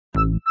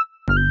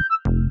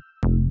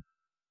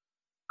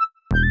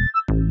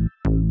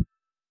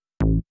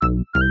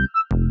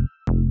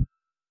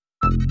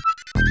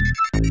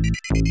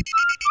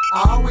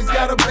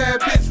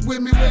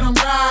with me when I'm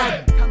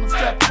riding. Come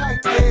strapped tight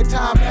every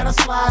time that I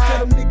slide.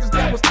 Tell them niggas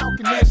that was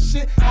talking that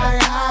shit, I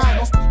ain't hiding.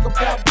 Don't speak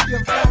about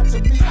being fly, to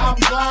me I'm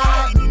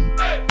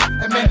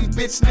gliding. And man, these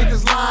bitch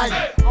niggas lying.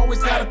 Always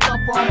got a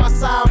thumper on my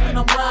side when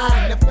I'm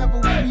riding. If ever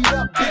we meet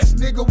up, bitch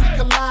nigga, we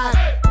collide.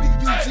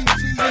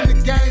 P.U.G.G in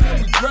the game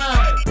and we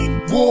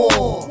grindin'.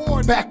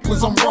 War,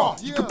 backwards I'm raw.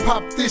 You can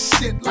pop this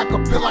shit like a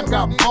pill, I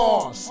got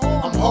bars.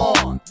 I'm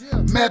hard,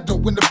 metal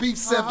when the beef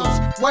settles.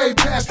 Way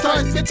past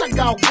stripes, bitch, I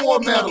got war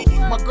medals.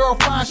 My girl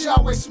fine, she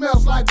always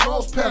smells like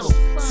rose petals.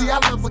 See, I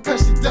love her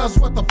cause she does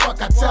what the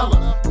fuck I tell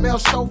her. Male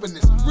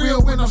chauvinist,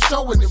 real when I'm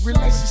showing it.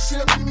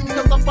 Relationship,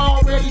 cause I've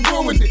already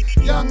ruined it.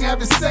 Young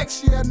having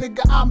sex, yeah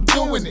nigga, I'm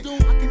doing it.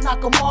 I can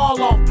knock them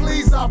all off,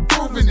 please, I've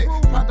proven it.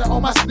 Proud to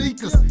own my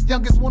sneakers,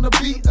 youngest wanna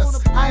beat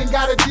us. I ain't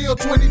got a deal,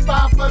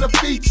 25 for the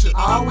feature.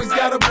 I always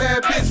got a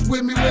bad bitch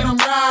with me when I'm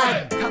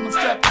riding. Come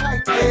strapped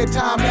tight every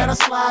time that I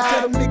slide.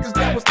 Tell them niggas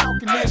that was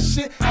talking that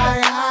shit, I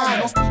ain't hiding.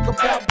 Don't speak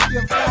about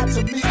being fly,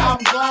 to me I'm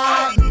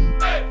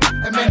gliding.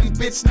 And man, these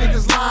bitch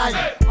niggas lying.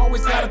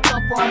 Always got a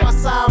thumper on my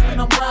side when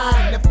I'm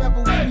riding. If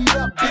ever we meet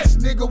up, bitch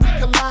nigga, we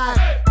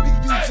collide.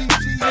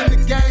 P.U.G.G in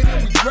the game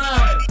and we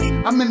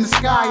grindin'. I'm in the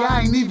sky,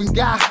 I ain't even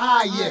got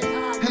high yet.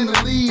 In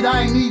the lead,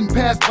 I ain't even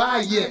passed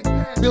by yet.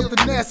 Built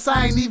the nest,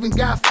 I ain't even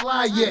got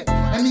fly yet.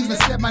 Ain't even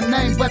said my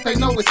name, but they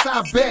know it's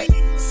I bet.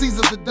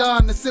 Caesar the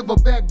Don, the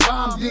silverback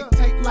bomb.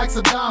 Dictate like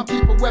Saddam,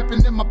 keep a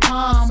weapon in my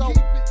palm.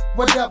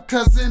 What up,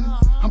 cousin?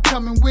 I'm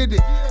coming with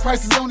it.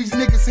 Prices on these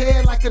niggas'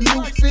 head like a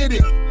new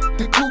fitted.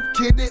 The coupe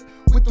kidded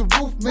with the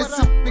roof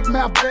missing. Big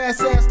mouth,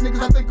 bass ass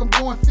niggas, I think I'm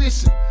going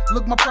fishing.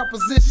 Look my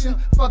proposition,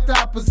 fuck the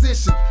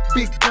opposition.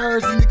 Big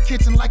birds in the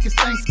kitchen like it's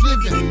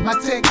Thanksgiving. My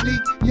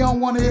technique, you don't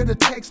wanna hear the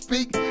text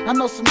speak. I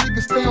know some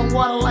niggas stay on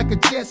water like a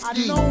jet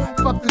ski.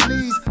 Fuck the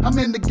knees, I'm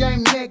in the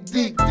game neck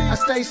deep. I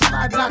stay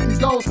slide knocking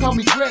goals, call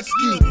me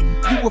Gretzky.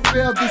 You will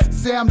fail this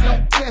exam,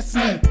 don't test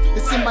me.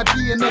 It's in my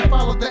DNA,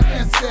 follow the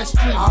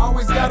ancestry. I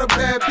always got a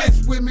bad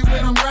bitch with me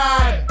when I'm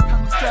riding.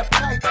 I'm strapped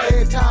tight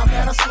every time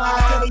that I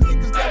slide. Tell them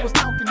niggas that was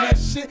talking that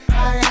shit,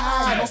 I ain't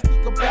hiding. Don't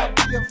speak about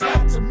being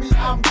fly, to me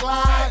I'm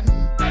gliding.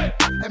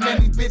 And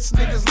man, these bitch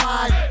niggas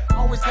lying.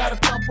 Always got a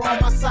thumper on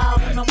my side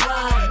when I'm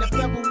riding.